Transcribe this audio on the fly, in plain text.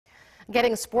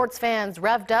Getting sports fans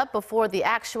revved up before the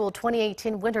actual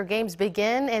 2018 Winter Games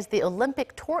begin is the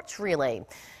Olympic torch relay.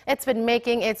 It's been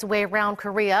making its way around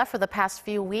Korea for the past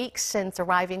few weeks since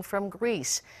arriving from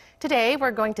Greece. Today,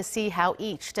 we're going to see how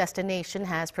each destination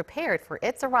has prepared for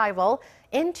its arrival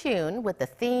in tune with the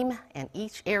theme and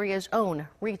each area's own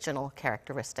regional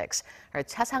characteristics. Our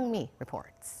Cha Sang-mi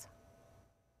reports.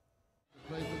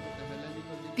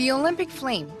 The Olympic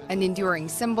flame, an enduring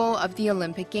symbol of the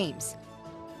Olympic Games.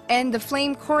 And the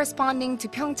flame corresponding to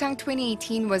PyeongChang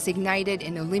 2018 was ignited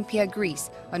in Olympia, Greece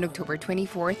on October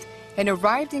 24th and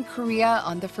arrived in Korea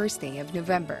on the first day of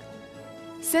November.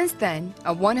 Since then,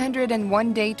 a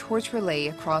 101-day torch relay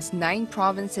across 9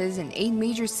 provinces and 8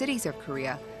 major cities of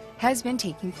Korea has been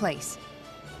taking place.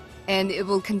 And it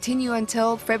will continue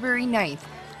until February 9th,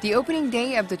 the opening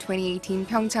day of the 2018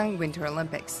 PyeongChang Winter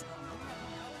Olympics.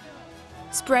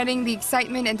 Spreading the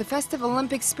excitement and the festive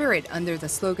Olympic spirit under the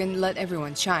slogan, "Let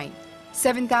everyone shine."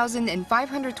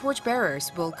 7,500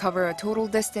 torchbearers will cover a total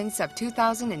distance of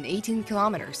 2,018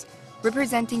 kilometers,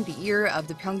 representing the year of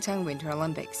the PyeongChang Winter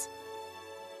Olympics.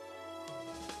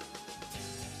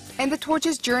 And the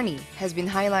torch's journey has been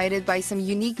highlighted by some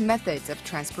unique methods of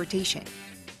transportation.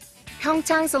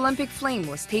 PyeongChang's Olympic flame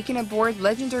was taken aboard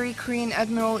legendary Korean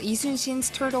Admiral Lee Sun-shin's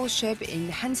turtle ship in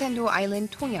Hansando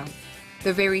Island, Tongyang,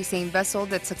 the very same vessel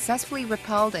that successfully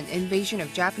repelled an invasion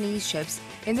of Japanese ships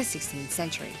in the 16th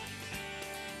century.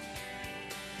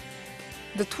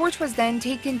 The torch was then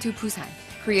taken to Busan,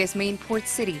 Korea's main port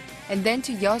city, and then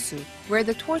to Yeosu, where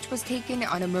the torch was taken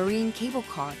on a marine cable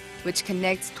car, which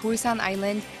connects Dolsan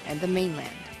Island and the mainland.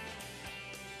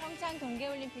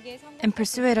 In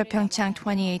pursuit of PyeongChang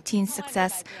 2018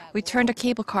 success, we turned the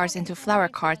cable cars into flower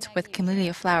carts with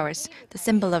camellia flowers, the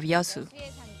symbol of Yeosu.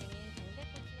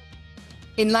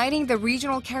 In lighting the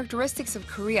regional characteristics of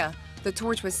Korea, the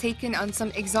torch was taken on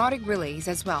some exotic relays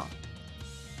as well.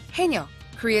 Haenyeo,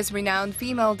 Korea's renowned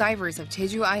female divers of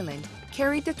Jeju Island,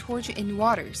 carried the torch in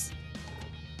waters.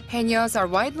 Haenyeos are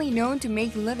widely known to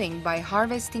make a living by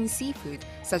harvesting seafood,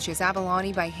 such as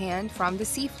abalone by hand from the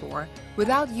seafloor,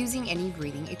 without using any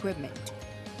breathing equipment.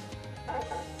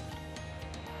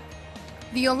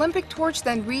 The Olympic torch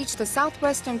then reached the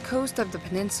southwestern coast of the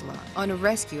peninsula on a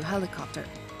rescue helicopter.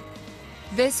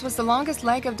 This was the longest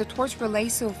leg of the torch relay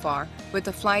so far, with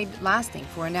the flight lasting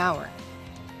for an hour.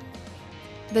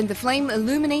 Then the flame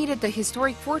illuminated the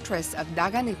historic fortress of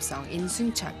Naganupseong in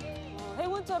Suncheon.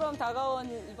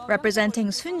 Representing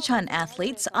Suncheon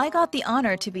athletes, I got the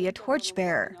honor to be a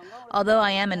torchbearer. Although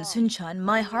I am in Suncheon,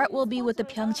 my heart will be with the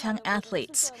PyeongChang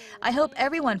athletes. I hope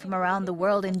everyone from around the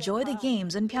world enjoy the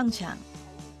games in PyeongChang.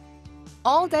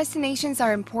 All destinations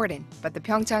are important, but the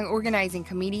PyeongChang Organizing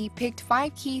Committee picked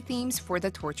 5 key themes for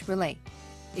the torch relay: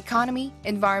 economy,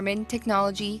 environment,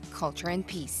 technology, culture, and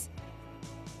peace.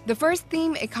 The first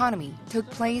theme, economy, took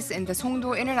place in the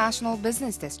Songdo International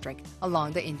Business District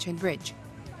along the Incheon Bridge.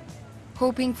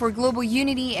 Hoping for global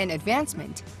unity and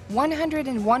advancement,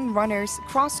 101 runners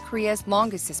crossed Korea's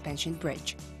longest suspension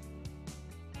bridge.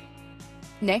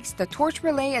 Next, the torch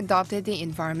relay adopted the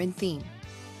environment theme.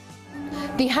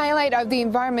 The highlight of the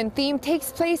environment theme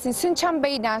takes place in Suncheon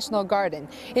Bay National Garden.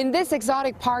 In this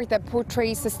exotic park that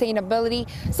portrays sustainability,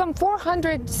 some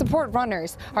 400 support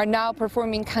runners are now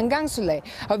performing Gangangsule,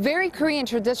 a very Korean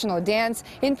traditional dance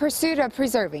in pursuit of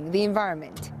preserving the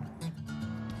environment.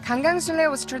 Gangangsule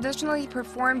was traditionally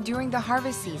performed during the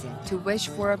harvest season to wish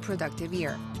for a productive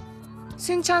year.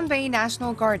 Suncheon Bay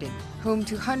National Garden, home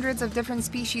to hundreds of different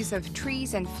species of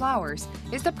trees and flowers,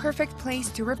 is the perfect place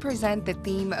to represent the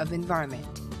theme of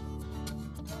environment.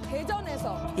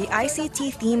 The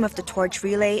ICT theme of the torch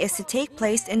relay is to take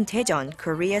place in Daejeon,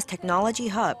 Korea's technology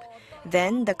hub.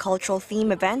 Then, the cultural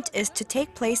theme event is to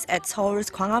take place at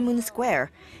Seoul's Gwanghwamun Square.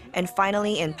 And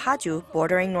finally, in Paju,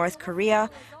 bordering North Korea,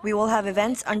 we will have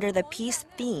events under the peace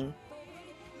theme.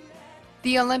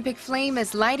 The Olympic flame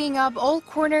is lighting up all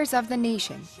corners of the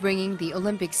nation, bringing the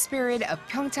Olympic spirit of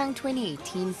PyeongChang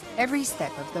 2018 every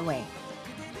step of the way.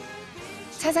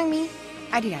 Cha Sang-mi,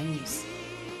 Arirang News.